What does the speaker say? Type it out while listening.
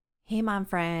Hey, mom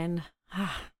friend.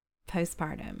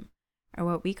 Postpartum, or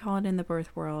what we call it in the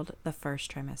birth world, the first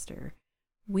trimester.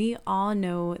 We all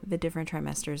know the different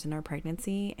trimesters in our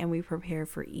pregnancy, and we prepare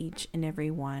for each and every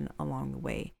one along the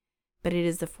way. But it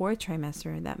is the fourth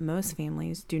trimester that most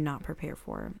families do not prepare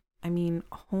for. I mean,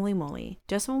 holy moly.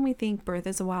 Just when we think birth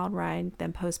is a wild ride,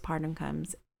 then postpartum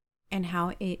comes, and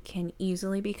how it can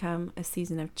easily become a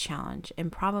season of challenge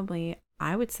and probably,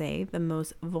 I would say, the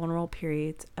most vulnerable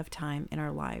periods of time in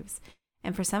our lives.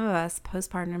 And for some of us,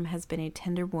 postpartum has been a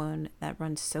tender wound that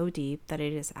runs so deep that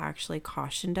it has actually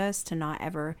cautioned us to not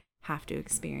ever have to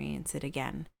experience it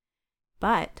again.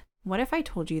 But what if I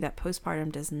told you that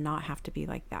postpartum does not have to be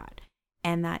like that?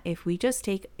 And that if we just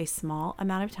take a small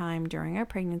amount of time during our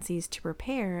pregnancies to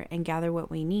prepare and gather what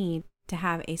we need to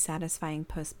have a satisfying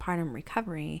postpartum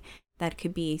recovery, that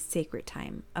could be a sacred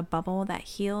time, a bubble that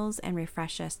heals and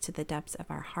refreshes us to the depths of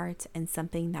our hearts and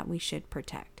something that we should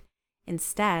protect,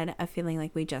 instead of feeling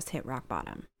like we just hit rock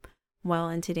bottom. Well,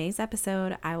 in today's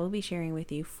episode, I will be sharing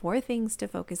with you 4 things to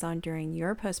focus on during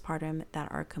your postpartum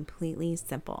that are completely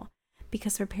simple,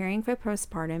 because preparing for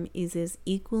postpartum is as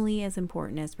equally as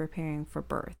important as preparing for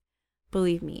birth.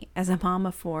 Believe me, as a mom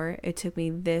of 4, it took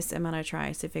me this amount of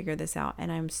tries to figure this out,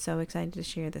 and I'm so excited to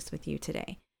share this with you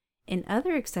today. In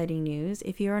other exciting news,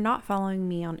 if you are not following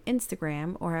me on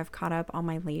Instagram or have caught up on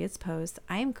my latest post,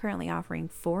 I am currently offering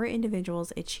 4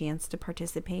 individuals a chance to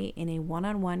participate in a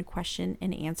one-on-one question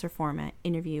and answer format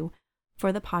interview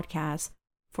for the podcast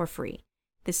for free.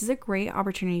 This is a great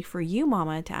opportunity for you,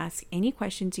 mama, to ask any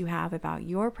questions you have about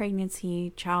your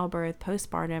pregnancy, childbirth,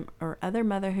 postpartum, or other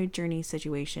motherhood journey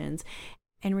situations,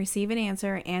 and receive an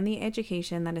answer and the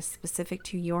education that is specific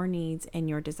to your needs and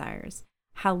your desires.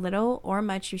 How little or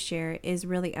much you share is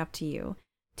really up to you.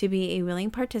 To be a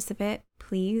willing participant,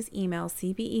 please email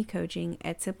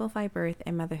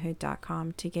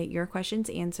cbecoaching@simplifybirthandmotherhood.com to get your questions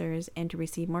answered and to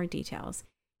receive more details.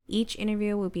 Each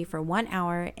interview will be for 1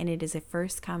 hour, and it is a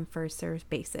first come, first served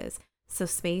basis. So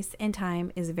space and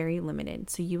time is very limited,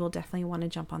 so you will definitely want to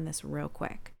jump on this real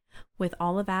quick. With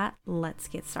all of that, let's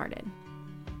get started.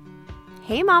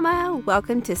 Hey mama,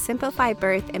 welcome to Simplify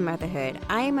Birth and Motherhood.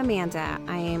 I am Amanda.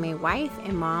 I am a wife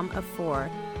and mom of 4.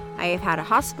 I have had a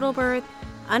hospital birth,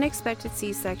 unexpected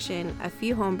C-section, a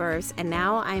few home births, and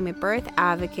now I am a birth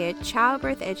advocate,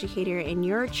 childbirth educator, and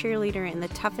your cheerleader in the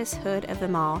toughest hood of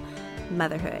them all,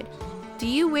 motherhood. Do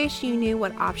you wish you knew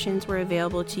what options were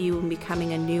available to you when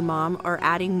becoming a new mom or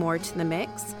adding more to the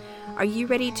mix? Are you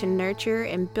ready to nurture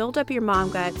and build up your mom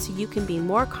gut so you can be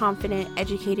more confident,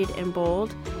 educated, and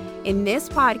bold? In this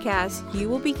podcast, you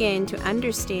will begin to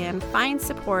understand, find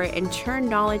support, and turn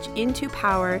knowledge into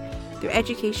power through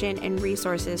education and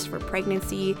resources for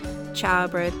pregnancy,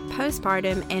 childbirth,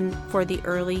 postpartum, and for the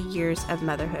early years of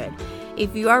motherhood.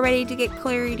 If you are ready to get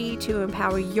clarity to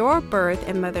empower your birth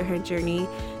and motherhood journey,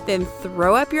 then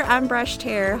throw up your unbrushed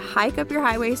hair, hike up your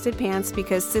high-waisted pants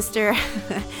because, sister,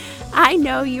 I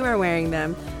know you are wearing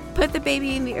them. Put the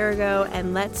baby in the ergo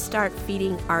and let's start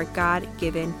feeding our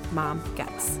God-given mom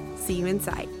guts. See you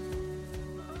inside.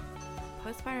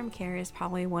 Postpartum care is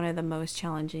probably one of the most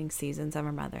challenging seasons of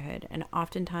our motherhood, and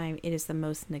oftentimes it is the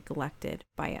most neglected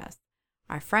by us,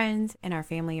 our friends, and our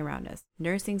family around us,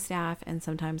 nursing staff, and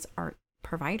sometimes our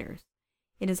providers.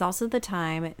 It is also the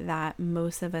time that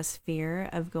most of us fear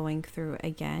of going through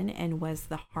again and was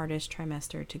the hardest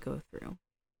trimester to go through.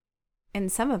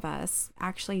 And some of us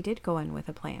actually did go in with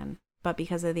a plan, but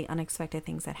because of the unexpected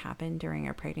things that happened during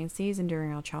our pregnancies and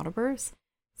during our childbirths,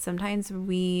 sometimes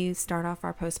we start off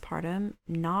our postpartum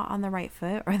not on the right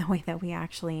foot or the way that we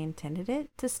actually intended it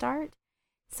to start.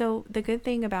 So the good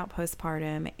thing about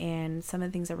postpartum and some of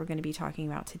the things that we're going to be talking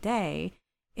about today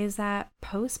is that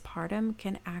postpartum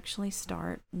can actually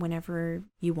start whenever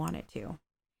you want it to.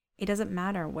 It doesn't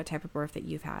matter what type of birth that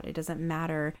you've had. It doesn't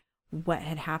matter what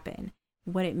had happened.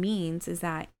 What it means is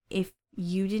that if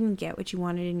you didn't get what you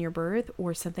wanted in your birth,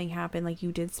 or something happened, like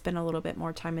you did spend a little bit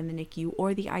more time in the NICU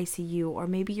or the ICU, or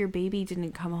maybe your baby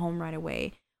didn't come home right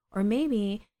away, or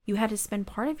maybe you had to spend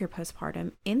part of your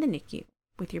postpartum in the NICU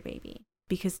with your baby,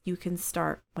 because you can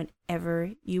start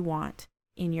whenever you want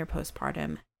in your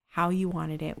postpartum, how you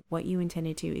wanted it, what you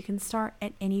intended to. It can start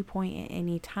at any point at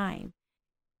any time.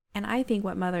 And I think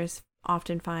what mothers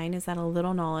often find is that a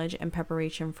little knowledge and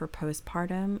preparation for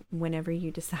postpartum, whenever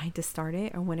you decide to start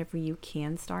it or whenever you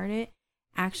can start it,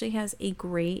 actually has a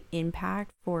great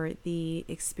impact for the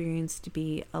experience to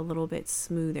be a little bit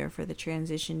smoother, for the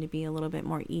transition to be a little bit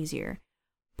more easier,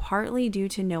 partly due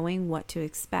to knowing what to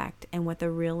expect and what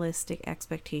the realistic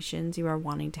expectations you are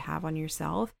wanting to have on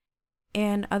yourself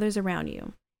and others around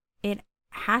you. It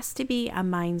has to be a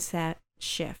mindset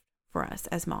shift for us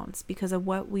as moms because of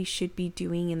what we should be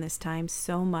doing in this time.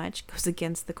 So much goes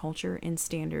against the culture and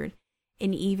standard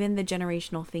and even the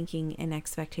generational thinking and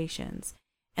expectations.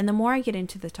 And the more I get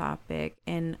into the topic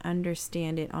and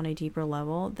understand it on a deeper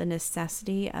level, the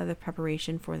necessity of the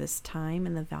preparation for this time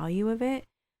and the value of it,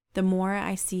 the more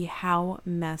I see how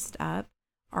messed up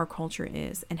our culture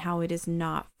is and how it is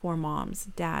not for moms,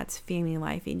 dads, family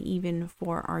life, and even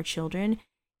for our children,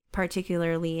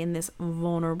 particularly in this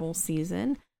vulnerable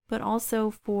season, but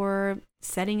also for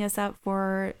setting us up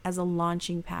for as a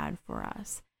launching pad for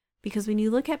us. Because when you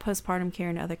look at postpartum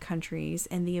care in other countries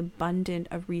and the abundant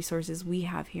of resources we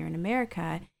have here in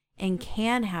America and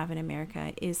can have in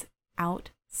America is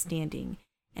outstanding.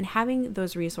 And having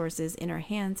those resources in our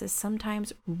hands is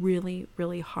sometimes really,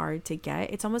 really hard to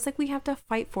get. It's almost like we have to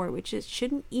fight for it, which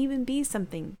shouldn't even be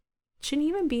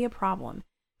a problem.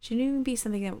 Shouldn't even be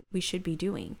something that we should be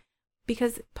doing.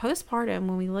 Because postpartum,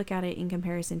 when we look at it in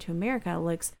comparison to America,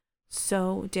 looks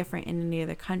so different in any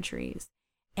other countries.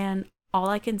 And all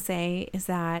I can say is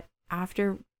that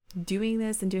after doing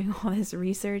this and doing all this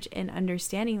research and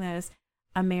understanding this,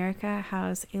 America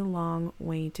has a long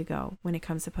way to go when it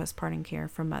comes to postpartum care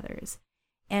for mothers.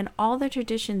 And all the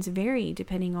traditions vary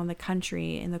depending on the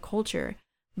country and the culture,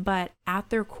 but at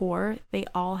their core, they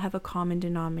all have a common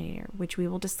denominator, which we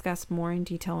will discuss more in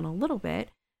detail in a little bit.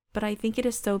 But I think it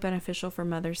is so beneficial for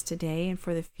mothers today and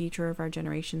for the future of our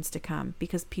generations to come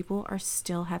because people are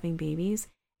still having babies.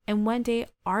 And one day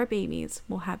our babies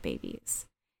will have babies.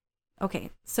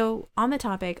 Okay, so on the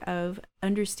topic of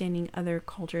understanding other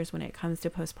cultures when it comes to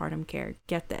postpartum care,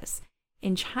 get this.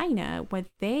 In China, what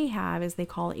they have is they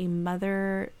call a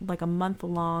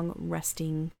month-long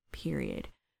resting period,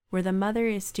 where the mother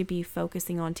is to be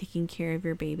focusing on taking care of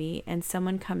your baby and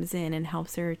someone comes in and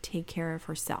helps her take care of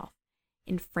herself.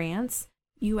 In France,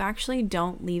 you actually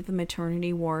don't leave the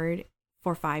maternity ward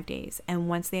for 5 days. And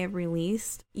once they have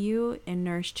released you, a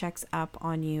nurse checks up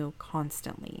on you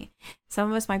constantly. Some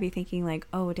of us might be thinking like,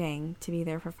 oh, dang, to be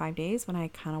there for 5 days when I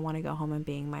kind of want to go home and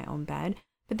be in my own bed.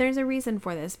 But there's a reason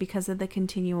for this because of the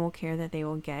continual care that they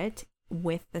will get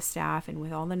with the staff and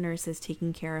with all the nurses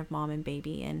taking care of mom and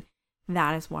baby. And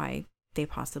that is why they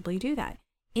possibly do that.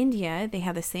 India, they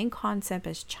have the same concept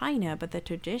as China, but the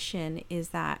tradition is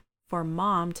that for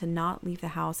mom to not leave the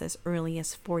house as early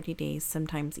as 40 days,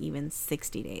 sometimes even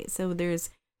 60 days. So there's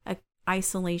a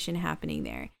isolation happening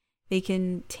there. They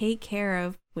can take care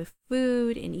of with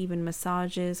food and even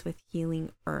massages with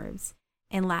healing herbs.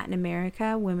 In Latin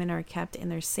America, women are kept in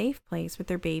their safe place with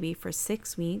their baby for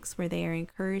 6 weeks, where they are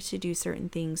encouraged to do certain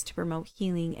things to promote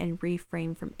healing and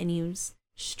refrain from any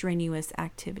strenuous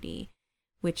activity,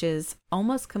 which is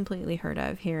almost completely heard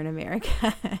of here in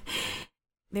America.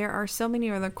 There are so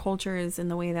many other cultures in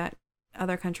the way that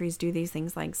other countries do these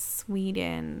things, like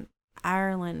Sweden,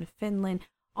 Ireland, Finland,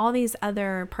 all these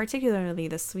other, particularly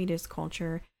the Swedish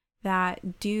culture,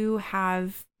 that do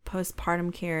have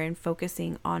postpartum care and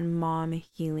focusing on mom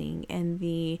healing and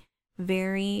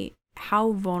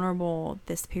how vulnerable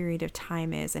this period of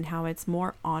time is and how it's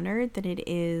more honored than it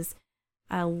is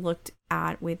looked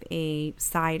at with a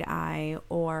side eye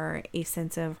or a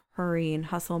sense of hurry and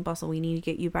hustle and bustle. We need to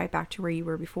get you right back to where you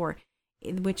were before,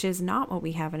 which is not what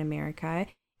we have in America.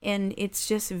 And it's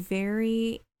just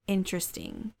very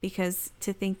interesting because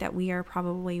to think that we are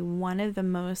probably one of the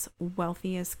most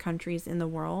wealthiest countries in the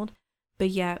world,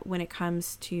 but yet when it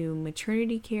comes to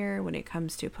maternity care, when it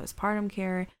comes to postpartum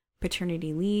care,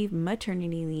 paternity leave,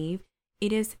 maternity leave,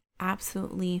 it is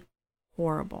absolutely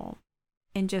horrible.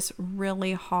 And just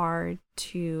really hard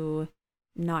to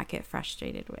not get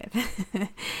frustrated with.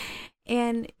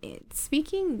 And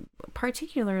speaking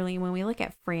particularly when we look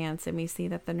at France and we see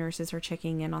that the nurses are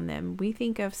checking in on them, we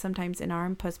think of sometimes in our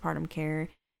postpartum care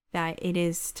that it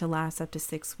is to last up to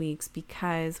 6 weeks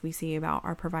because we see about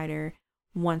our provider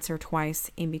once or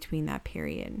twice in between that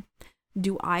period.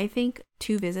 Do I think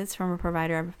 2 visits from a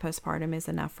provider of postpartum is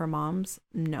enough for moms?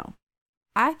 No.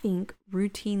 I think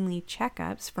routinely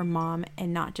checkups for mom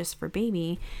and not just for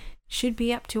baby should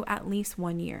be up to at least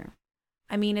 1 year.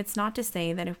 I mean, it's not to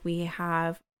say that if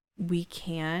we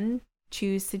can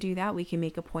choose to do that. We can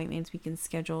make appointments. We can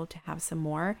schedule to have some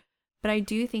more. But I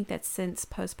do think that since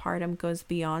postpartum goes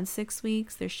beyond 6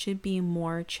 weeks, there should be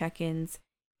more check-ins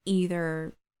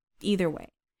either way.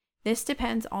 This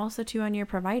depends also too on your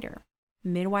provider,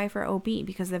 midwife or OB,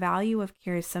 because the value of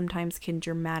care sometimes can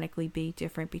dramatically be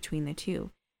different between the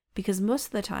two. Because most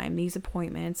of the time, these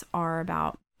appointments are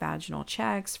about vaginal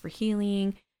checks for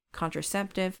healing,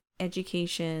 contraceptive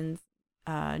education,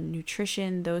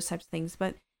 nutrition, those types of things.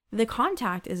 But the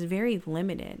contact is very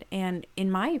limited, and in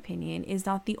my opinion is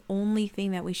not the only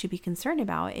thing that we should be concerned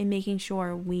about in making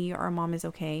sure our mom is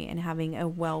okay and having a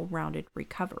well-rounded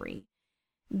recovery.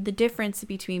 The difference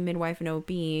between midwife and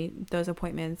OB, those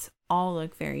appointments all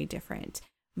look very different.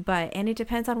 And it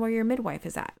depends on where your midwife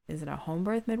is at. Is it a home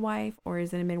birth midwife or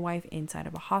is it a midwife inside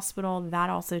of a hospital? That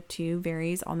also too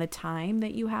varies on the time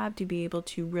that you have to be able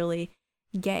to really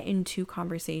get into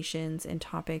conversations and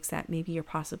topics that maybe you're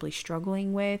possibly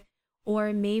struggling with,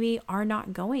 or maybe are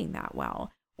not going that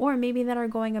well, or maybe that are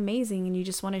going amazing and you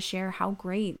just want to share how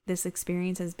great this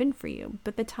experience has been for you.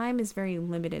 But the time is very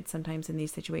limited sometimes in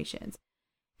these situations.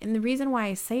 And the reason why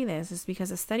I say this is because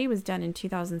a study was done in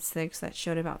 2006 that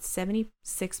showed about 76%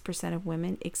 of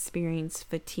women experience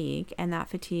fatigue, and that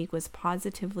fatigue was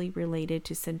positively related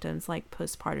to symptoms like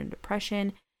postpartum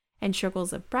depression and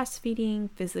struggles of breastfeeding,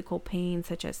 physical pain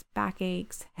such as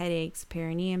backaches, headaches,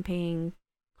 perineum pain,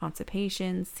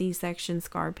 constipation, C-section,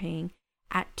 scar pain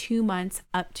at 2 months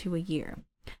up to a year.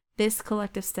 This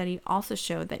collective study also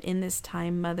showed that in this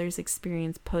time, mothers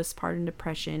experience postpartum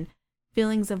depression,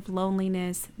 feelings of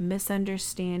loneliness,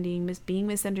 misunderstanding, being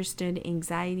misunderstood,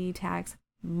 anxiety attacks,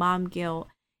 mom guilt,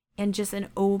 and just an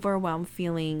overwhelmed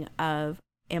feeling of,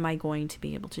 am I going to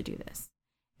be able to do this?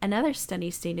 Another study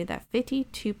stated that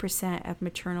 52% of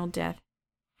maternal death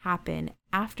happen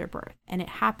after birth, and it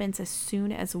happens as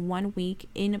soon as 1 week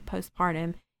in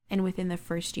postpartum and within the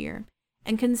first year.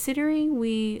 And considering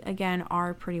we, again,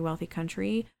 are a pretty wealthy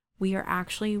country, we are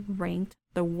actually ranked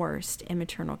the worst in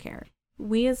maternal care.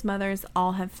 We as mothers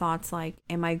all have thoughts like,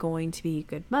 am I going to be a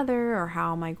good mother? Or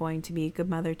how am I going to be a good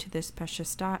mother to this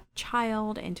precious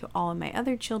child and to all of my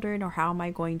other children? Or how am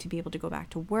I going to be able to go back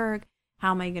to work?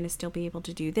 How am I going to still be able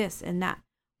to do this and that?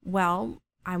 Well,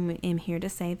 I'm here to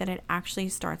say that it actually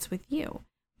starts with you.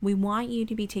 We want you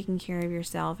to be taking care of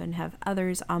yourself and have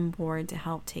others on board to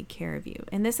help take care of you.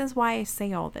 And this is why I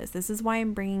say all this. This is why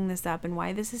I'm bringing this up and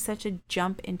why this is such a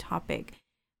jump in topic.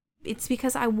 It's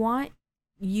because I want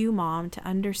you, mom, to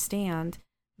understand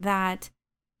that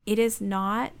it is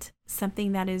not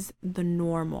something that is the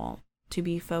normal to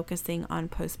be focusing on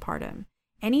postpartum.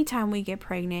 Anytime we get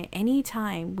pregnant,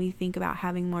 anytime we think about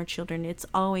having more children, it's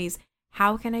always,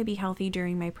 how can I be healthy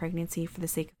during my pregnancy for the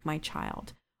sake of my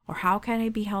child? Or how can I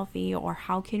be healthy? Or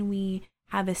how can we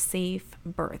have a safe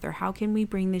birth? Or how can we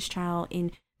bring this child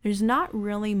in? There's not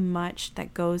really much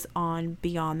that goes on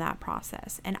beyond that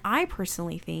process. And I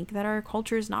personally think that our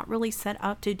culture is not really set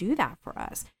up to do that for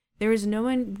us. There is no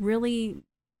one really,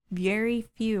 very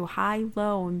few, high,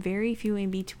 low, and very few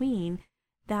in between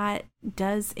that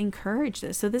does encourage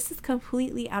this. So this is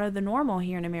completely out of the normal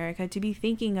here in America to be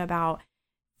thinking about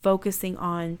focusing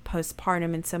on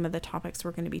postpartum and some of the topics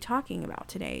we're going to be talking about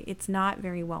today. It's not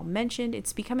very well mentioned.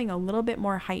 It's becoming a little bit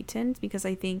more heightened because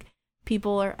I think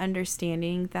people are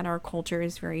understanding that our culture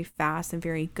is very fast and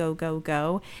very go, go,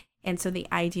 go. And so the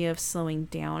idea of slowing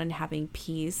down and having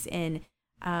peace and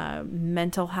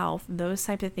mental health, those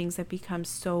types of things have become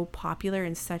so popular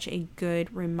and such a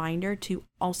good reminder to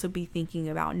also be thinking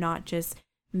about, not just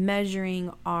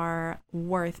measuring our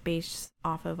worth based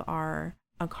off of our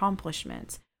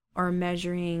accomplishments or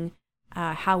measuring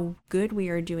how good we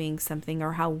are doing something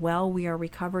or how well we are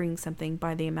recovering something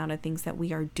by the amount of things that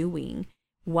we are doing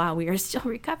while we are still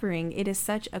recovering. It is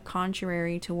such a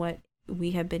contrary to what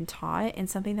we have been taught and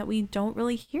something that we don't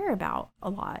really hear about a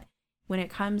lot when it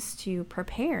comes to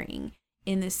preparing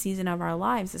in this season of our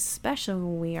lives, especially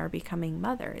when we are becoming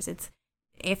mothers.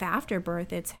 If after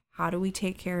birth, it's how do we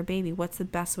take care of baby? What's the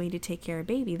best way to take care of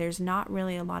baby? There's not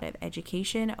really a lot of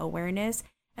education, awareness,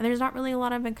 and there's not really a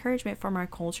lot of encouragement from our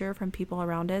culture, from people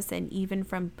around us, and even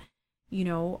from,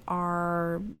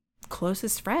 our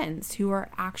closest friends who are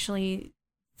actually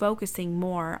focusing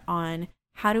more on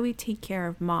how do we take care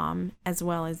of mom as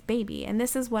well as baby. And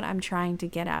this is what I'm trying to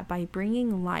get at by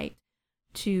bringing light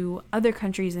to other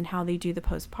countries and how they do the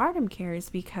postpartum cares,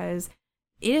 because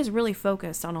it is really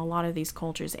focused on a lot of these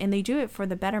cultures, and they do it for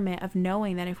the betterment of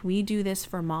knowing that if we do this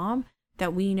for mom,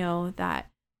 that we know that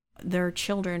their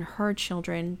children, her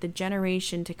children, the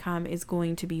generation to come is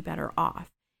going to be better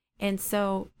off. And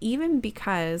so even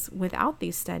because without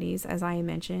these studies, as I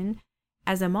mentioned,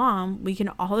 as a mom, we can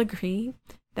all agree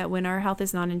that when our health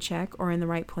is not in check or in the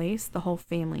right place, the whole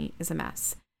family is a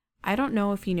mess. I don't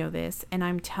know if you know this, and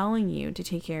I'm telling you to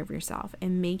take care of yourself,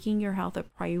 and making your health a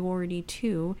priority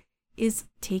too is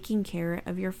taking care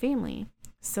of your family.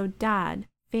 So dad,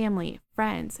 family,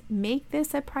 friends, make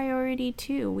this a priority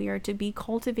too. We are to be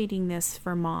cultivating this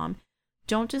for mom.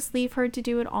 Don't just leave her to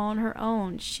do it all on her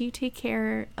own. She take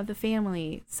care of the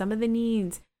family, some of the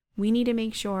needs. We need to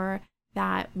make sure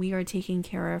that we are taking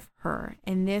care of her.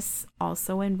 And this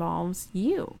also involves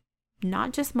you,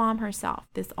 not just mom herself.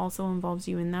 This also involves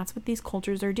you. And that's what these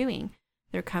cultures are doing.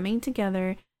 They're coming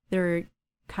together. They're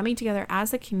coming together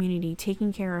as a community,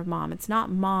 taking care of mom. It's not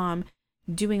mom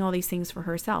doing all these things for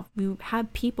herself. We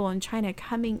have people in China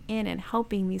coming in and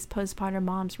helping these postpartum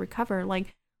moms recover,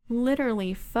 like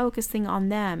literally focusing on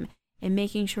them and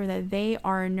making sure that they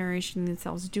are nourishing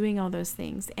themselves, doing all those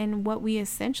things. And what we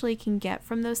essentially can get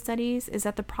from those studies is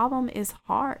that the problem is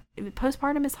hard.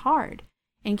 Postpartum is hard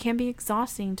and can be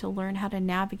exhausting to learn how to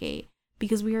navigate,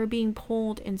 because we are being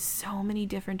pulled in so many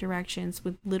different directions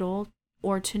with little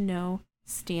or to no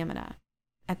stamina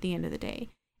at the end of the day.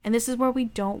 And this is where we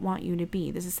don't want you to be.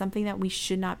 This is something that we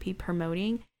should not be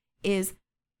promoting, is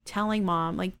telling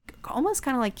mom, like almost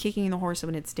kind of like kicking the horse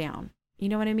when it's down. You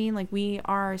know what I mean? Like we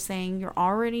are saying you're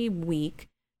already weak.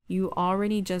 You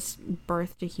already just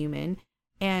birthed a human,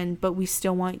 but we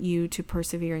still want you to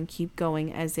persevere and keep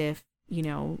going as if,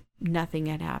 nothing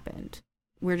had happened.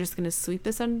 We're just going to sweep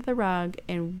this under the rug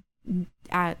and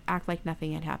act like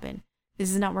nothing had happened.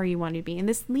 This is not where you want to be. And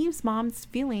this leaves moms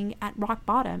feeling at rock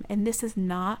bottom. And this is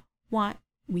not what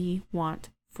we want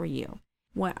for you.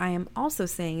 What I am also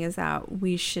saying is that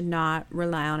we should not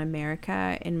rely on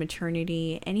America and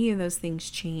maternity, any of those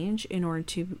things change in order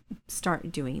to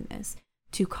start doing this,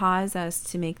 to cause us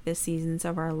to make the seasons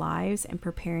of our lives and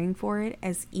preparing for it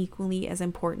as equally as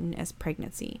important as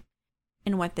pregnancy.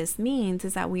 And what this means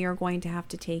is that we are going to have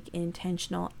to take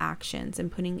intentional actions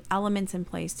and putting elements in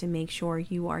place to make sure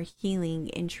you are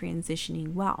healing and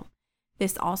transitioning well.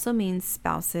 This also means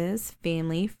spouses,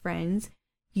 family, friends.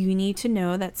 You need to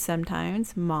know that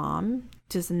sometimes mom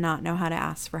does not know how to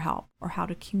ask for help or how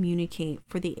to communicate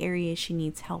for the areas she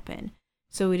needs help in.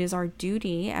 So it is our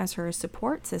duty as her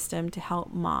support system to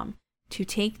help mom, to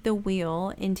take the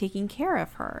wheel in taking care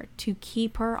of her, to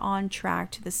keep her on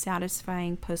track to the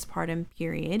satisfying postpartum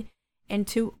period, and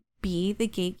to be the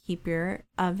gatekeeper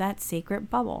of that sacred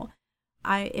bubble.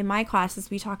 In my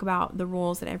classes, we talk about the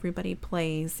roles that everybody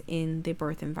plays in the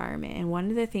birth environment. And one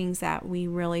of the things that we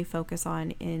really focus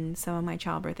on in some of my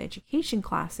childbirth education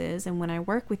classes, and when I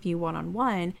work with you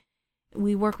one-on-one,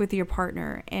 we work with your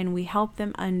partner and we help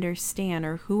them understand,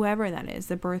 or whoever that is,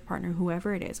 the birth partner,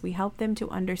 whoever it is, we help them to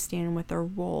understand what their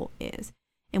role is.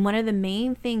 And one of the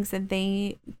main things that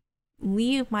they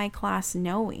leave my class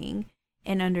knowing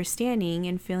and understanding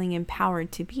and feeling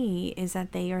empowered to be is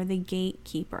that they are the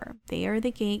gatekeeper. They are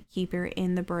the gatekeeper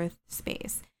in the birth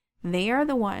space. They are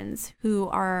the ones who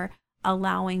are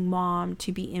allowing mom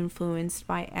to be influenced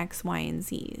by X, Y, and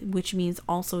Z, which means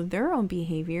also their own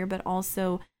behavior, but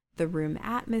also the room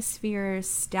atmosphere,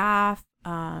 staff,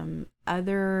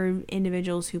 other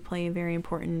individuals who play a very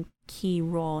important key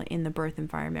role in the birth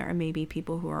environment, or maybe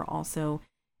people who are also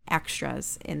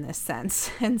extras in this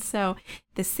sense. And so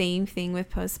the same thing with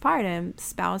postpartum,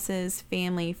 spouses,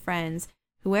 family, friends,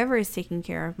 whoever is taking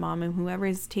care of mom and whoever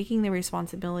is taking the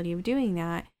responsibility of doing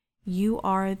that, you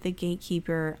are the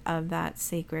gatekeeper of that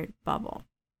sacred bubble.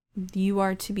 You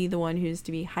are to be the one who's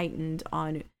to be heightened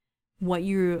on what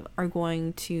you are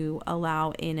going to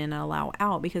allow in and allow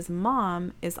out, because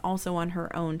mom is also on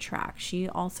her own track. She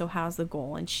also has a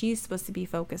goal and she's supposed to be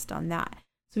focused on that.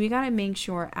 So we got to make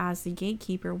sure as the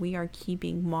gatekeeper, we are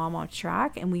keeping mom on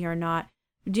track and we are not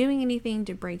doing anything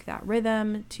to break that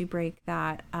rhythm, to break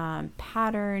that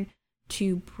pattern,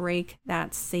 to break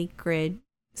that sacred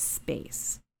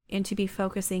space, and to be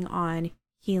focusing on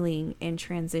healing and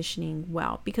transitioning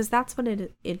well, because that's what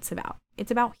it's about.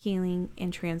 It's about healing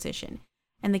and transition.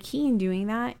 And the key in doing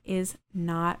that is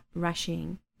not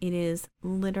rushing. It is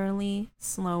literally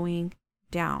slowing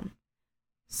down.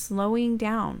 Slowing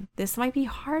down. This might be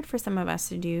hard for some of us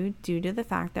to do due to the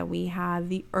fact that we have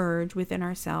the urge within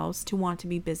ourselves to want to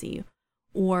be busy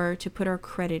or to put our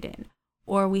credit in,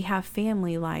 or we have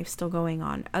family life still going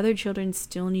on. Other children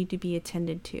still need to be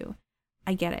attended to.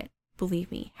 I get it.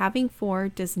 Believe me, having 4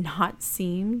 does not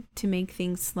seem to make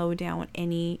things slow down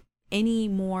any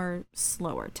more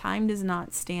slower. Time does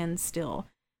not stand still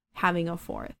having a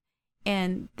 4th.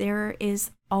 And there is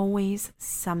always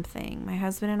something. My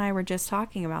husband and I were just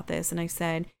talking about this, and I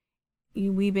said,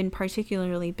 we've been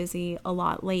particularly busy a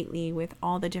lot lately with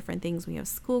all the different things. We have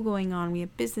school going on, we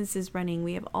have businesses running,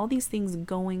 we have all these things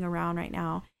going around right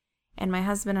now. And my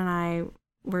husband and I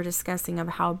were discussing of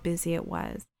how busy it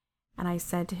was. And I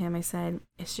said to him,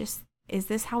 is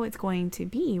this how it's going to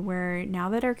be, where now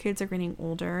that our kids are getting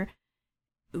older,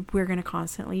 we're going to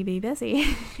constantly be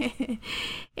busy?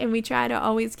 And we try to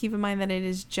always keep in mind that it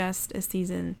is just a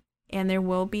season, and there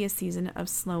will be a season of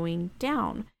slowing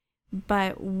down.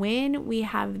 But when we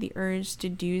have the urge to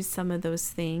do some of those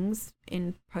things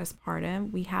in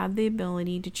postpartum, we have the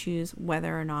ability to choose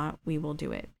whether or not we will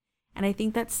do it. And I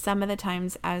think that some of the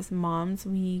times as moms,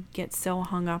 we get so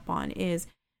hung up on is,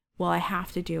 well, I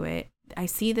have to do it. I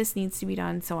see this needs to be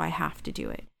done, so I have to do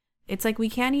it. It's like we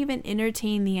can't even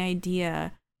entertain the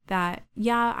idea that,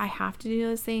 yeah, I have to do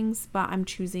those things, but I'm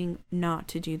choosing not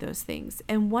to do those things.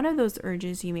 And one of those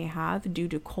urges you may have due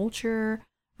to culture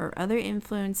or other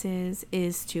influences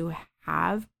is to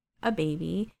have a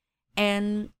baby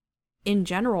and in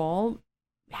general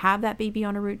have that baby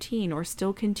on a routine or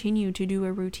still continue to do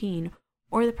a routine,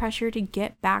 or the pressure to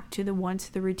get back to the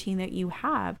routine that you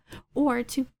have, or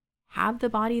to have the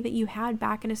body that you had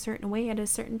back in a certain way at a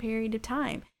certain period of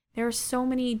time. There are so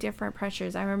many different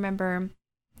pressures. I remember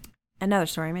another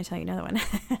story. I'm going to tell you another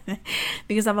one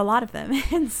because I have a lot of them.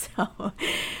 And so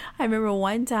I remember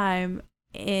one time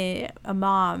I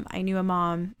knew a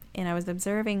mom and I was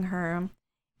observing her,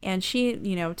 and she,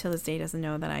 to this day doesn't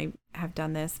know that I have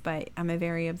done this, but I'm a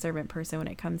very observant person when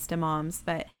it comes to moms.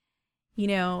 But,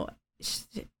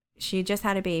 she just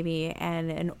had a baby,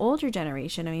 and an older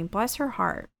generation, I mean, bless her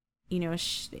heart,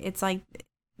 it's like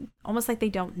almost like they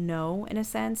don't know in a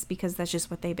sense because that's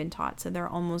just what they've been taught. So they're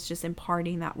almost just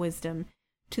imparting that wisdom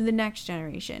to the next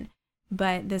generation.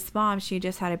 But this mom, she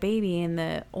just had a baby, and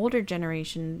the older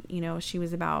generation, she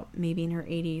was about maybe in her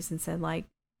 80s, and said like,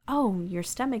 oh, your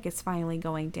stomach is finally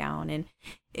going down. And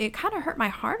it kind of hurt my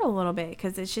heart a little bit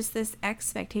because it's just this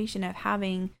expectation of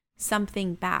having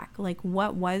something back. Like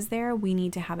what was there, we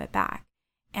need to have it back.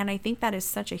 And I think that is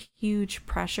such a huge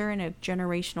pressure and a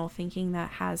generational thinking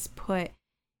that has put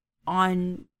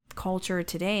on culture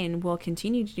today and will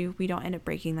continue to do if we don't end up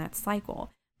breaking that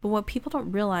cycle. But what people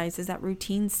don't realize is that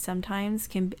routines sometimes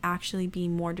can actually be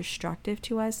more destructive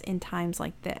to us in times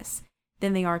like this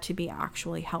than they are to be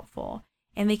actually helpful.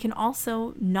 And they can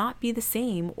also not be the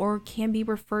same or can be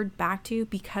referred back to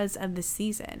because of the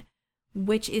season,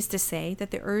 which is to say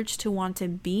that the urge to want to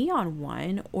be on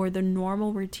one or the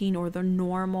normal routine or the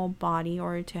normal body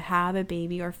or to have a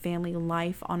baby or family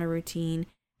life on a routine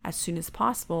as soon as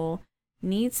possible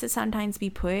needs to sometimes be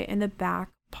put in the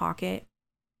back pocket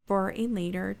for a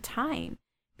later time.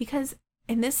 Because,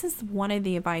 and this is one of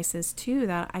the advices too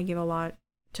that I give a lot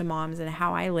to moms and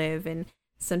how I live. And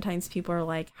sometimes people are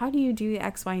like, how do you do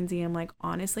X, Y, and Z? I'm like,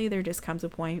 honestly, there just comes a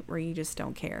point where you just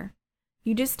don't care.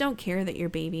 You just don't care that your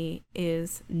baby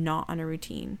is not on a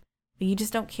routine. You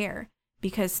just don't care.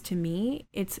 Because to me,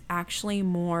 it's actually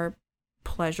more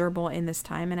pleasurable in this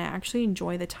time, and I actually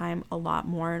enjoy the time a lot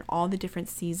more, and all the different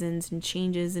seasons and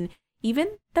changes and even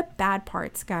the bad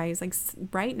parts, guys. Like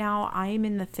right now I am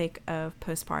in the thick of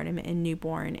postpartum and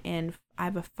newborn, and I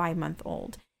have a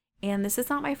 5-month-old, and this is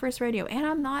not my first rodeo, and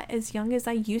I'm not as young as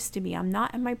I used to be. I'm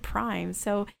not in my prime.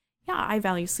 So yeah, I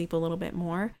value sleep a little bit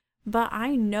more, but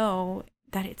I know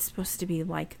that it's supposed to be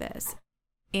like this,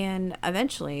 and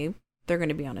eventually they're going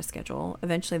to be on a schedule.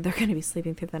 Eventually they're going to be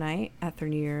sleeping through the night at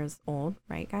 30 years old,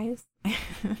 right guys?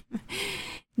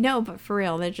 No, but for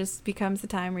real, there just becomes a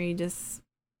time where you just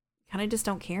kind of just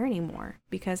don't care anymore,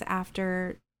 because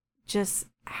after just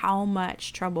how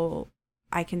much trouble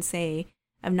I can say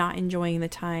of not enjoying the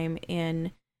time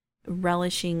and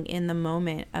relishing in the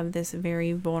moment of this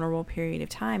very vulnerable period of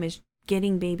time is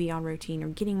getting baby on routine or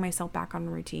getting myself back on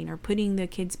routine or putting the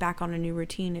kids back on a new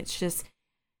routine. It's just,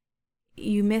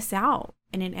 you miss out,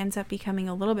 and it ends up becoming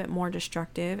a little bit more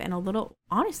destructive and a little,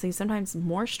 honestly, sometimes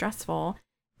more stressful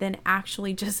than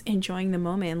actually just enjoying the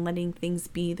moment and letting things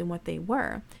be than what they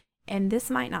were. And this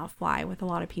might not fly with a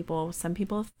lot of people. Some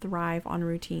people thrive on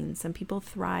routines. Some people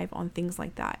thrive on things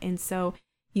like that. And so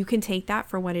you can take that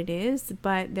for what it is,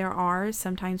 but there are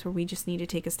some times where we just need to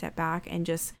take a step back and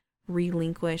just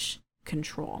relinquish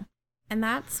control. And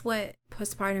that's what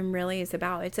postpartum really is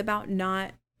about. It's about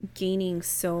not gaining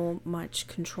so much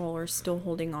control or still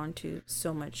holding on to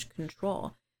so much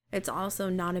control. It's also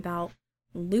not about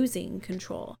losing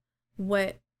control.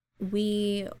 What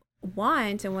we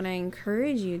want and what I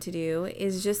encourage you to do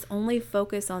is just only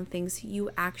focus on things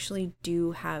you actually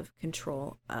do have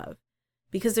control of,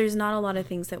 because there's not a lot of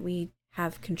things that we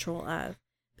have control of.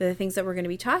 But the things that we're going to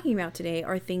be talking about today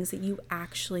are things that you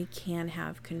actually can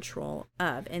have control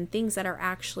of, and things that are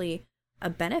actually a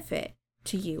benefit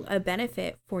to you, a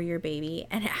benefit for your baby,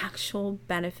 and an actual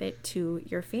benefit to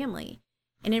your family.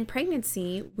 And in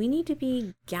pregnancy, we need to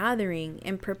be gathering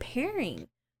and preparing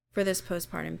for this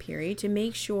postpartum period to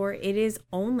make sure it is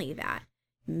only that.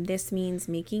 This means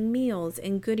making meals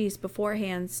and goodies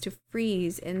beforehand to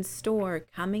freeze and store,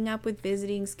 coming up with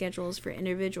visiting schedules for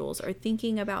individuals, or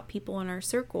thinking about people in our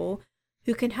circle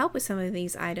who can help with some of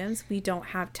these items we don't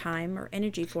have time or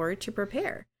energy for to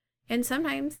prepare. And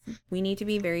sometimes we need to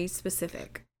be very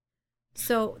specific.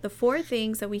 So the 4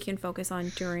 things that we can focus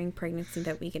on during pregnancy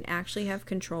that we can actually have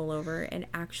control over and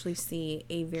actually see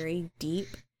a very deep,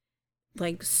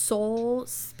 like soul,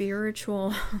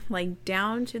 spiritual, like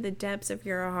down to the depths of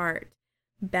your heart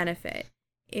benefit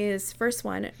is, first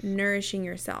one, nourishing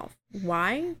yourself.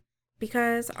 Why?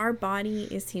 Because our body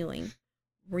is healing,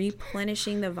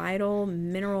 replenishing the vital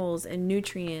minerals and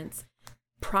nutrients,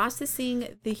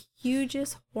 processing the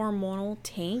hugest hormonal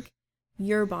tank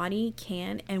your body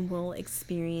can and will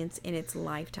experience in its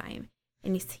lifetime,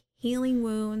 and it's healing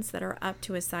wounds that are up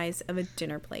to a size of a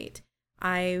dinner plate.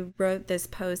 I wrote this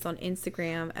post on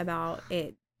Instagram about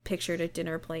it, pictured a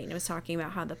dinner plate, and it was talking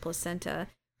about how the placenta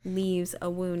leaves a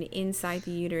wound inside the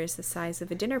uterus the size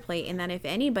of a dinner plate, and that if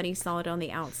anybody saw it on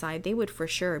the outside, they would for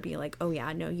sure be like, oh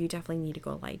yeah, no, you definitely need to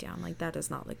go lie down. Like, that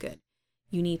does not look good.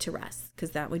 You need to rest,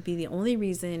 because that would be the only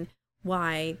reason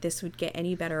why this would get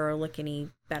any better or look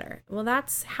any better. Well,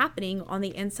 that's happening on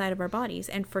the inside of our bodies.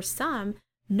 And for some,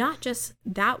 not just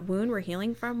that wound we're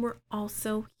healing from, we're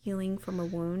also healing from a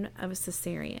wound of a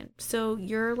cesarean. So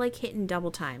you're like hitting double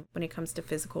time when it comes to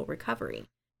physical recovery.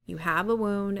 You have a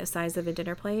wound the size of a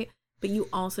dinner plate, but you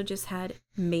also just had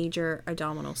major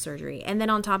abdominal surgery. And then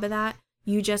on top of that,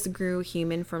 you just grew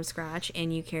human from scratch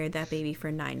and you carried that baby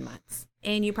for 9 months.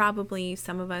 And you probably,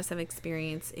 some of us have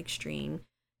experienced extreme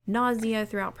nausea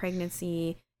throughout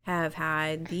pregnancy, have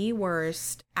had the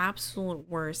worst, absolute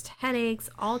worst headaches,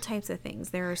 all types of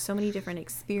things. There are so many different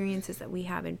experiences that we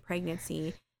have in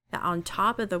pregnancy that on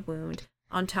top of the wound,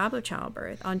 on top of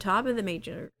childbirth, on top of the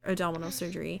major abdominal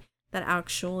surgery, that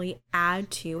actually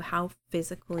add to how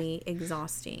physically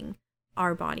exhausting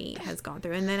our body has gone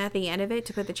through. And then at the end of it,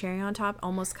 to put the cherry on top,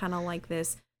 almost kind of like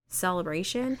this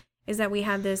celebration, is that we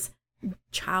have this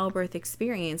childbirth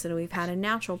experience, and we've had a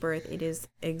natural birth. It is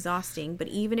exhausting, but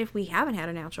even if we haven't had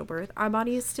a natural birth, our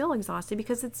body is still exhausted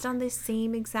because it's done the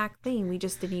same exact thing. We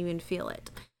just didn't even feel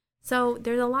it. So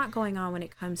there's a lot going on when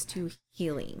it comes to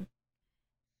healing,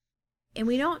 and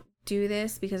we don't do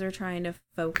this because we're trying to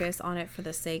focus on it for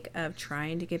the sake of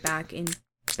trying to get back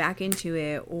into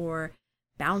it or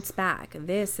bounce back.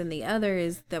 This and the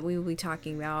others that we will be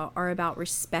talking about are about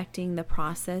respecting the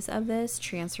process of this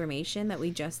transformation that we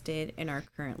just did and are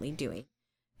currently doing.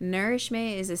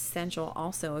 Nourishment is essential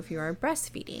also if you are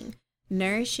breastfeeding.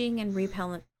 Nourishing and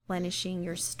replenishing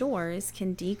your stores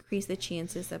can decrease the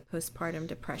chances of postpartum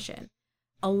depression.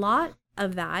 A lot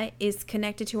of that is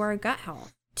connected to our gut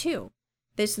health too.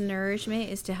 This nourishment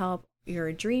is to help your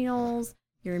adrenals,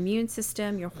 your immune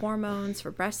system, your hormones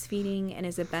for breastfeeding, and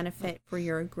is a benefit for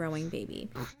your growing baby.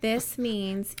 This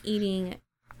means eating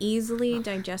easily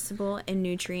digestible and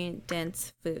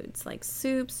nutrient-dense foods like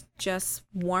soups. Just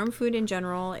warm food in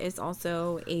general is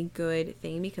also a good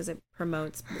thing because it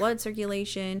promotes blood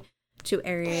circulation to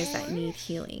areas that need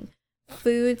healing.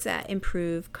 Foods that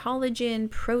improve collagen,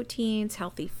 proteins,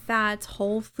 healthy fats,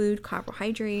 whole food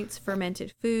carbohydrates,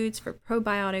 fermented foods for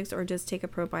probiotics, or just take a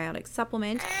probiotic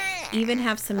supplement. Even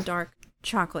have some dark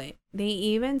chocolate. They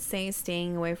even say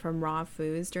staying away from raw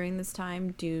foods during this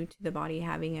time due to the body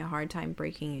having a hard time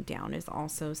breaking it down is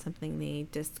also something they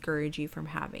discourage you from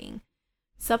having.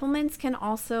 Supplements can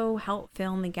also help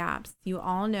fill in the gaps. You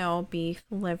all know beef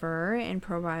liver and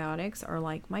probiotics are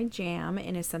like my jam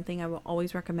and is something I will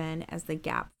always recommend as the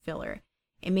gap filler.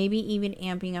 And maybe even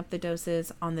amping up the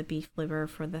doses on the beef liver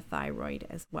for the thyroid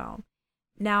as well.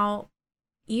 Now,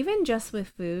 even just with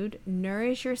food,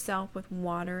 nourish yourself with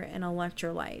water and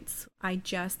electrolytes. I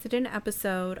just did an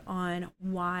episode on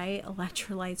why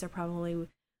electrolytes are probably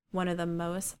one of the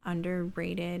most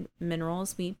underrated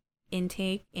minerals we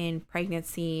intake in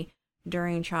pregnancy,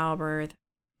 during childbirth,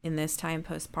 in this time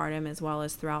postpartum, as well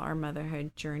as throughout our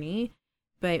motherhood journey.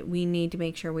 But we need to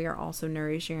make sure we are also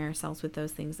nourishing ourselves with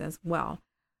those things as well.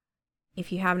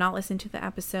 If you have not listened to the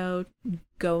episode,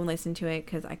 go and listen to it,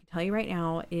 because I can tell you right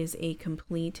now, it is a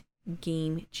complete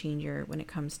game changer when it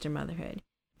comes to motherhood.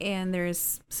 And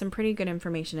there's some pretty good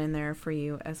information in there for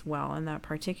you as well. And that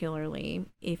particularly,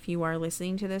 if you are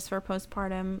listening to this for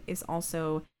postpartum, is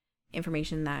also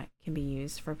information that can be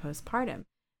used for postpartum.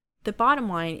 The bottom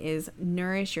line is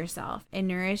nourish yourself, and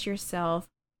nourish yourself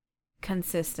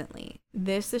consistently.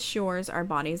 This assures our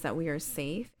bodies that we are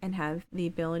safe and have the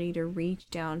ability to reach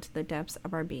down to the depths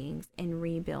of our beings and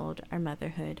rebuild our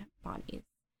motherhood bodies.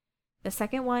 The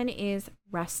second one is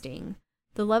resting.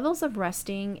 The levels of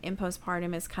resting in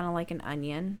postpartum is kind of like an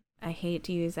onion. I hate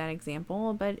to use that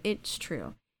example, but it's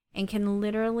true. and can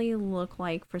literally look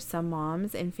like, for some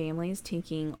moms and families,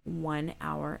 taking 1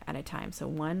 hour at a time. So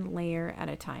one layer at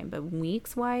a time. But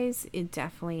weeks wise, it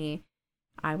definitely,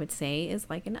 I would say, is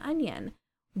like an onion.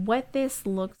 What this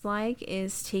looks like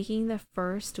is taking the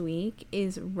first week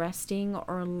is resting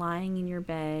or lying in your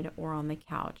bed or on the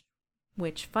couch,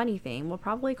 which, funny thing, will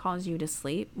probably cause you to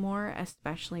sleep more,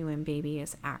 especially when baby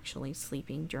is actually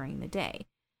sleeping during the day.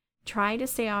 Try to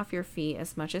stay off your feet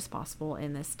as much as possible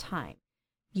in this time.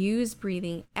 Use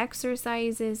breathing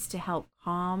exercises to help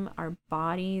calm our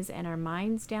bodies and our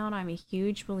minds down. I'm a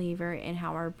huge believer in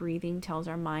how our breathing tells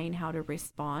our mind how to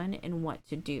respond and what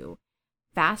to do.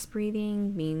 Fast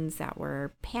breathing means that we're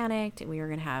panicked and we are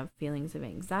going to have feelings of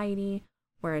anxiety,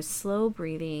 whereas slow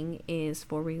breathing is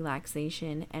for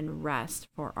relaxation and rest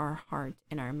for our heart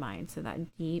and our mind. So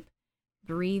that deep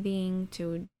breathing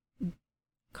to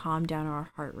calm down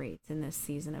our heart rates in this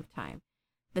season of time.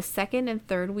 The second and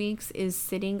third weeks is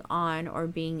sitting on or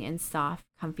being in soft,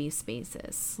 comfy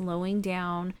spaces, slowing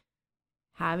down,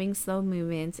 having slow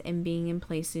movements, and being in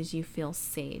places you feel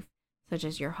safe, such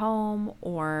as your home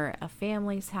or a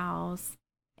family's house,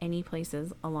 any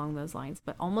places along those lines,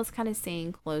 but almost kind of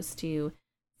staying close to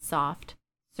soft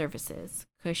surfaces,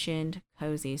 cushioned,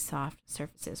 cozy, soft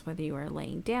surfaces, whether you are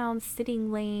laying down,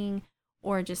 sitting, laying,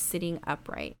 or just sitting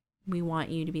upright. We want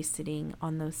you to be sitting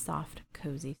on those soft,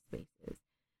 cozy spaces.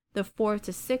 The 4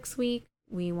 to 6 week,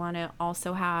 we want to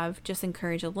also have, just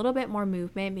encourage a little bit more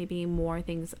movement, maybe more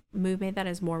things, movement that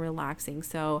is more relaxing.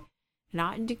 So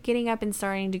not getting up and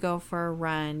starting to go for a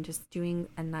run, just doing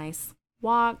a nice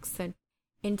walk,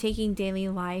 and taking daily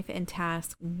life and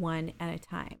tasks one at a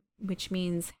time, which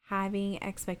means having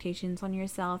expectations on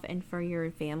yourself and for your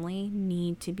family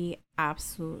need to be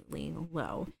absolutely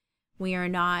low. We are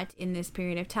not in this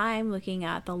period of time looking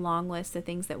at the long list of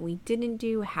things that we didn't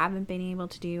do, haven't been able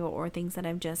to do, or things that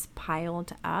have just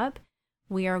piled up.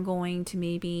 We are going to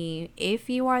maybe, if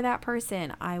you are that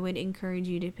person, I would encourage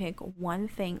you to pick one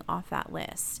thing off that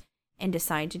list and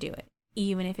decide to do it.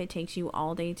 Even if it takes you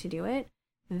all day to do it,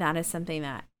 that is something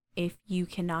that, if you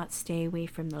cannot stay away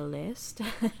from the list,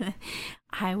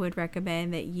 I would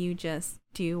recommend that you just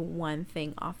do one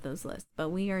thing off those lists. But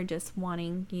we are just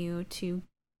wanting you to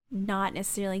not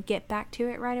necessarily get back to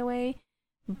it right away,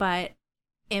 but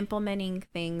implementing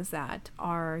things that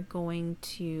are going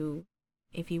to,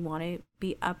 if you want to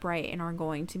be upright and are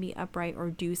going to be upright, or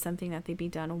do something that they be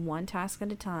done one task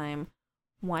at a time,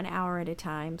 1 hour at a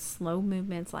time, slow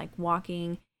movements like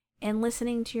walking, and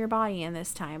listening to your body in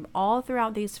this time, all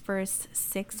throughout these first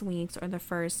 6 weeks or the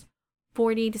first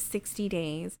 40 to 60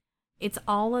 days. It's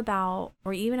all about,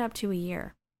 or even up to a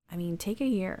year. I mean, take a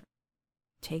year,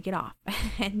 take it off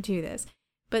and do this,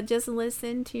 but just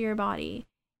listen to your body.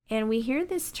 And we hear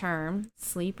this term,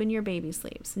 sleep when your baby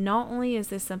sleeps. Not only is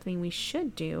this something we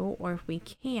should do, or if we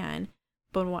can,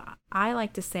 but what I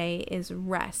like to say is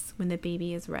rest when the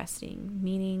baby is resting,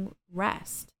 meaning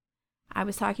rest. I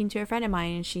was talking to a friend of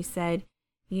mine and she said,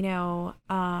 how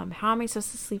am I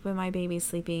supposed to sleep when my baby's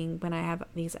sleeping when I have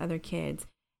these other kids?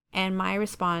 And my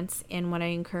response, and what I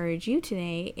encourage you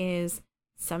today, is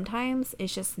sometimes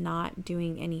it's just not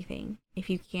doing anything. If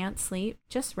you can't sleep,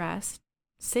 just rest.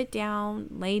 Sit down,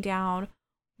 lay down,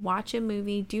 watch a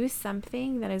movie, do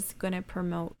something that is going to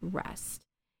promote rest.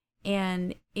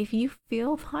 And if you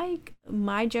feel like,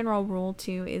 my general rule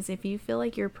too is, if you feel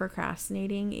like you're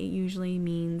procrastinating, it usually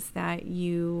means that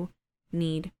you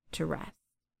need to rest.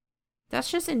 That's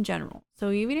just in general.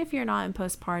 So even if you're not in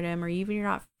postpartum, or even you're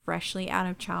not freshly out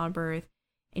of childbirth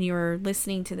and you're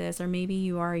listening to this, or maybe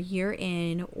you are a year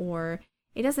in, or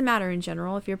it doesn't matter in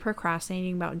general, if you're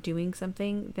procrastinating about doing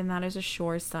something, then that is a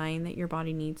sure sign that your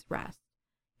body needs rest.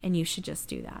 And you should just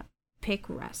do that. Pick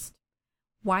rest.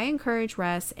 Why encourage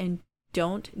rest and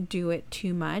don't do it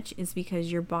too much is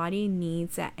because your body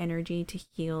needs that energy to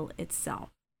heal itself.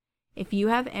 If you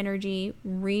have energy,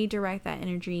 redirect that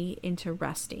energy into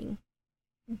resting.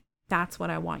 That's what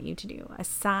I want you to do. A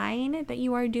sign that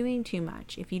you are doing too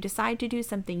much, if you decide to do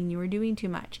something and you are doing too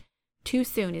much too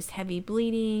soon, is heavy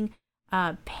bleeding,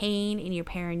 pain in your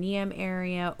perineum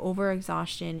area,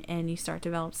 overexhaustion, and you start to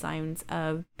develop signs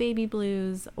of baby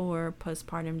blues or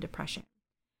postpartum depression.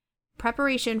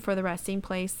 Preparation for the resting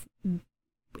place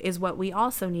is what we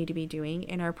also need to be doing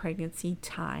in our pregnancy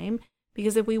time,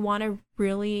 because if we want to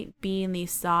really be in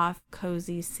these soft,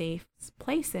 cozy, safe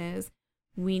places,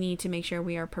 we need to make sure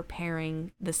we are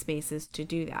preparing the spaces to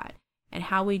do that. And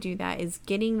how we do that is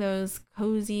getting those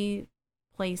cozy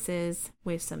places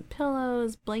with some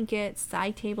pillows, blankets,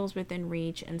 side tables within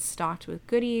reach, and stocked with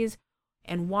goodies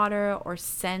and water or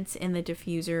scents in the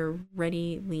diffuser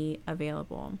readily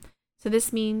available. So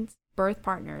this means birth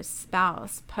partners,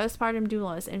 spouse, postpartum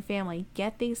doulas, and family,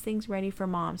 get these things ready for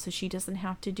mom so she doesn't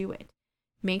have to do it.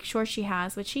 Make sure she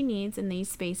has what she needs in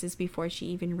these spaces before she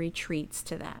even retreats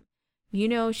to them. You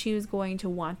know she was going to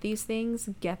want these things,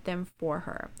 get them for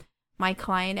her. My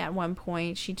client at one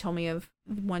point, she told me of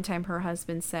one time her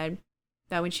husband said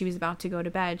that when she was about to go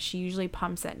to bed, she usually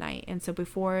pumps at night. And so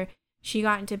before she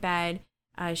got into bed,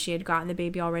 she had gotten the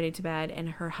baby all ready to bed, and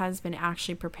her husband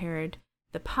actually prepared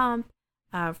the pump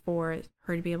for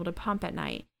her to be able to pump at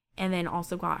night. And then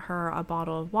also got her a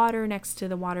bottle of water next to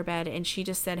the waterbed. And she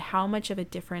just said how much of a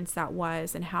difference that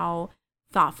was and how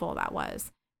thoughtful that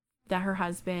was that her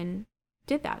husband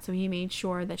did that. So he made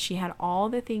sure that she had all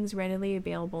the things readily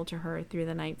available to her through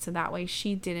the night. So that way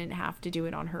she didn't have to do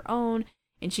it on her own,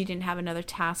 and she didn't have another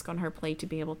task on her plate to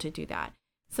be able to do that.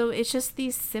 So it's just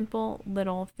these simple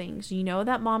little things. You know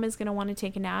that mom is going to want to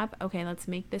take a nap. Okay, let's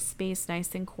make this space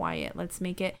nice and quiet. Let's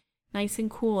make it nice and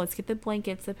cool. Let's get the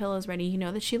blankets, the pillows ready. You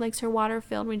know that she likes her water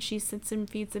filled when she sits and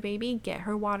feeds the baby. Get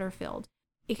her water filled.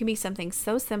 It can be something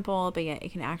so simple, but yet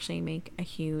it can actually make a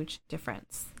huge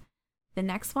difference. The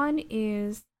next one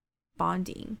is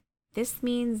bonding. This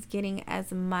means getting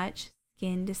as much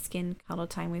skin to skin cuddle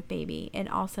time with baby.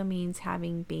 It also means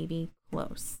having baby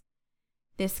close.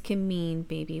 This can mean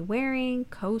baby wearing,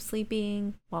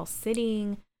 co-sleeping, while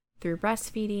sitting, through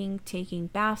breastfeeding, taking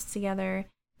baths together.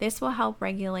 This will help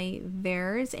regulate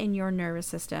theirs and your nervous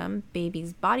system,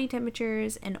 baby's body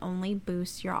temperatures, and only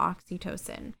boost your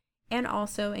oxytocin, and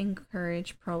also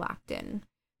encourage prolactin.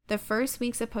 The first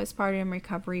weeks of postpartum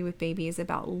recovery with baby is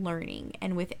about learning,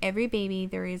 and with every baby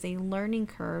there is a learning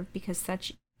curve because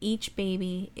each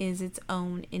baby is its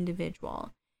own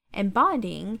individual. And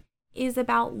bonding is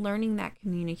about learning that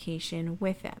communication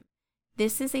with them.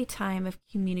 This is a time of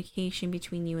communication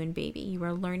between you and baby. You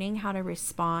are learning how to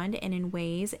respond and in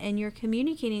ways, and you're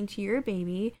communicating to your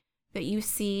baby that you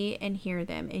see and hear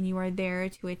them, and you are there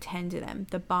to attend to them.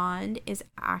 The bond is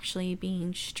actually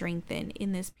being strengthened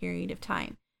in this period of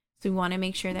time. So we want to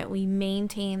make sure that we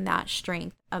maintain that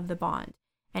strength of the bond.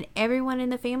 And everyone in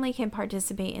the family can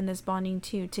participate in this bonding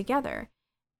too, together.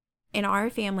 In our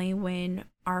family, when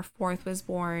our fourth was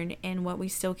born, and what we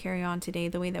still carry on today,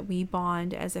 the way that we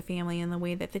bond as a family and the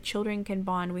way that the children can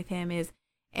bond with him is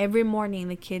every morning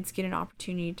the kids get an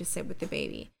opportunity to sit with the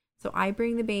baby. So I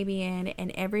bring the baby in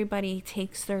and everybody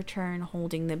takes their turn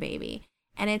holding the baby.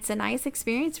 And it's a nice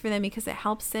experience for them because it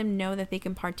helps them know that they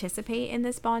can participate in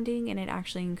this bonding, and it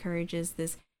actually encourages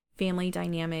this family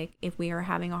dynamic if we are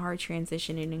having a hard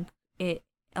transition, and it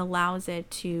allows it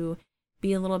to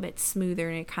be a little bit smoother,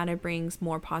 and it kind of brings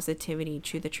more positivity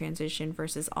to the transition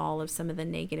versus all of some of the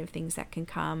negative things that can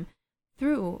come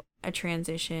through a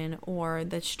transition or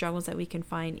the struggles that we can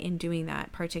find in doing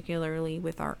that, particularly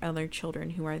with our other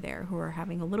children who are there, who are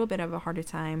having a little bit of a harder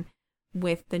time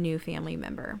with the new family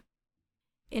member.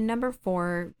 In number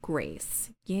 4, grace.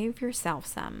 Give yourself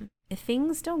some. If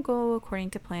things don't go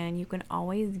according to plan, you can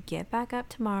always get back up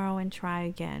tomorrow and try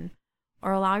again.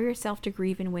 Or allow yourself to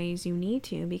grieve in ways you need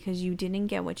to because you didn't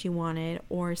get what you wanted,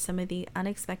 or some of the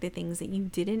unexpected things that you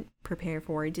didn't prepare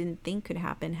for, didn't think could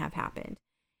happen, have happened.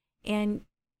 And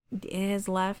it has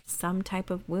left some type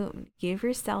of wound. Give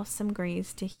yourself some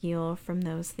grace to heal from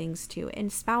those things too.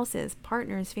 And spouses,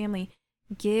 partners, family,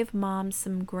 give mom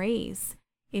some grace.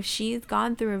 If she's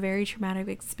gone through a very traumatic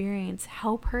experience,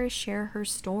 help her share her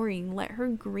story. Let her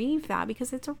grieve that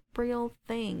because it's a real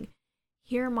thing.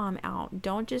 Hear mom out.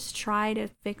 Don't just try to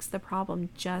fix the problem.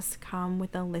 Just come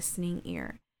with a listening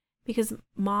ear. Because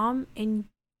mom, and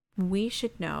we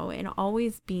should know and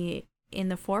always be in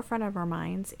the forefront of our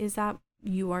minds, is that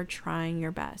you are trying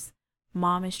your best.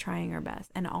 Mom is trying her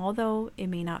best. And although it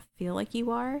may not feel like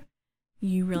you are,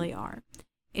 you really are.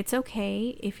 It's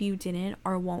okay if you didn't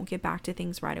or won't get back to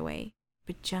things right away,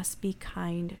 but just be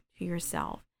kind to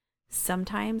yourself.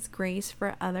 Sometimes grace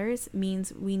for others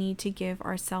means we need to give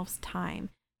ourselves time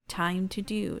to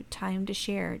do, time to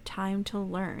share, time to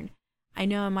learn. I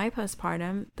know in my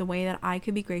postpartum, the way that I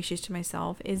could be gracious to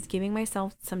myself is giving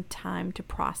myself some time to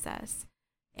process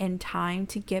and time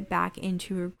to get back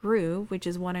into a groove, which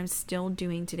is what I'm still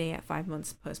doing today at 5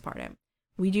 months postpartum.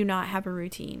 We do not have a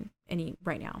routine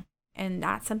right now. And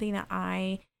that's something that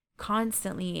I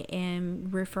constantly am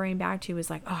referring back to is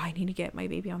like, oh, I need to get my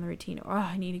baby on the routine. Or, oh,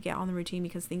 I need to get on the routine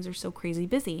because things are so crazy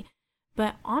busy.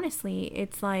 But honestly,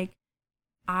 it's like,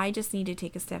 I just need to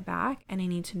take a step back and I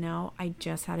need to know I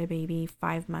just had a baby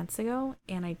 5 months ago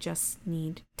and I just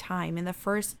need time. In the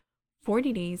first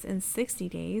 40 days and 60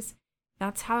 days,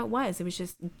 that's how it was. It was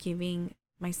just giving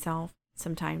myself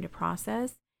some time to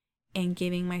process and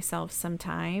giving myself some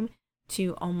time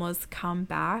to almost come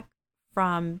back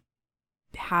from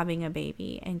having a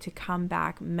baby and to come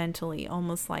back mentally,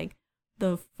 almost like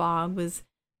the fog was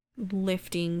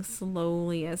lifting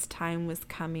slowly as time was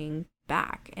coming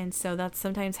back. And so that's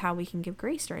sometimes how we can give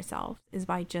grace to ourselves, is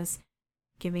by just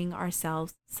giving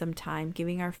ourselves some time,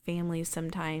 giving our families some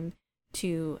time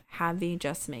to have the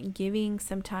adjustment, giving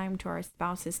some time to our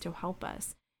spouses to help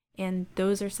us. And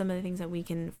those are some of the things that we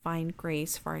can find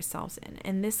grace for ourselves in.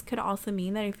 And this could also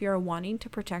mean that if you're wanting to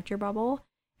protect your bubble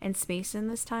and space in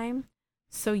this time,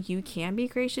 so you can be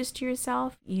gracious to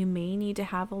yourself, you may need to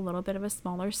have a little bit of a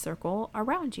smaller circle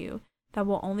around you that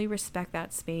will only respect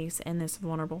that space in this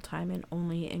vulnerable time and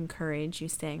only encourage you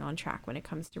staying on track when it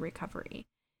comes to recovery.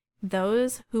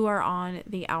 Those who are on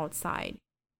the outside,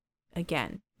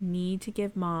 again, need to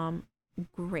give mom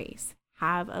grace.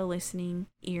 Have a listening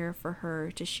ear for her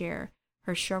to share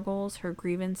her struggles, her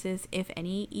grievances, if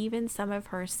any, even some of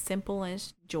her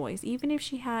simplest joys. Even if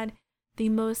she had the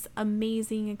most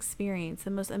amazing experience,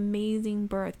 the most amazing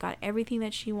birth, got everything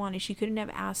that she wanted, she couldn't have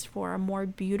asked for a more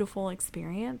beautiful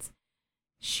experience.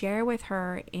 Share with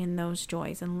her in those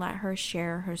joys and let her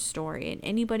share her story. And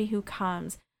anybody who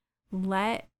comes,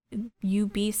 let you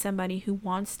be somebody who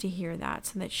wants to hear that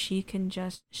so that she can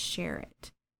just share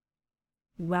it.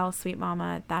 Well, sweet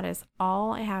mama, that is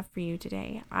all I have for you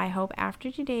today. I hope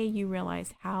after today you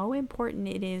realize how important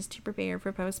it is to prepare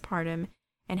for postpartum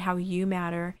and how you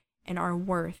matter and are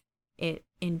worth it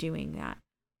in doing that.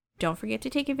 Don't forget to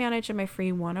take advantage of my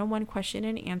free one-on-one question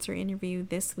and answer interview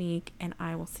this week, and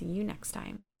I will see you next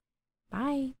time.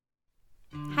 Bye.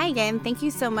 Hi again. Thank you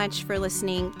so much for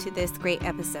listening to this great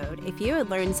episode. If you had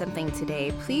learned something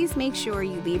today, please make sure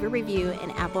you leave a review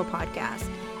in Apple Podcasts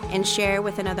and share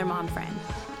with another mom friend.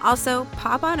 Also,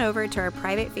 pop on over to our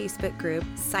private Facebook group,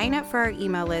 sign up for our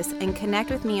email list, and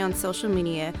connect with me on social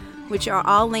media, which are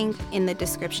all linked in the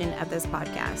description of this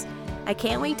podcast. I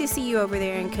can't wait to see you over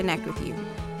there and connect with you.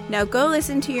 Now go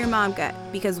listen to your mom gut,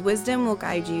 because wisdom will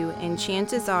guide you and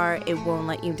chances are it won't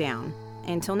let you down.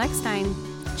 Until next time,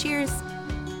 cheers.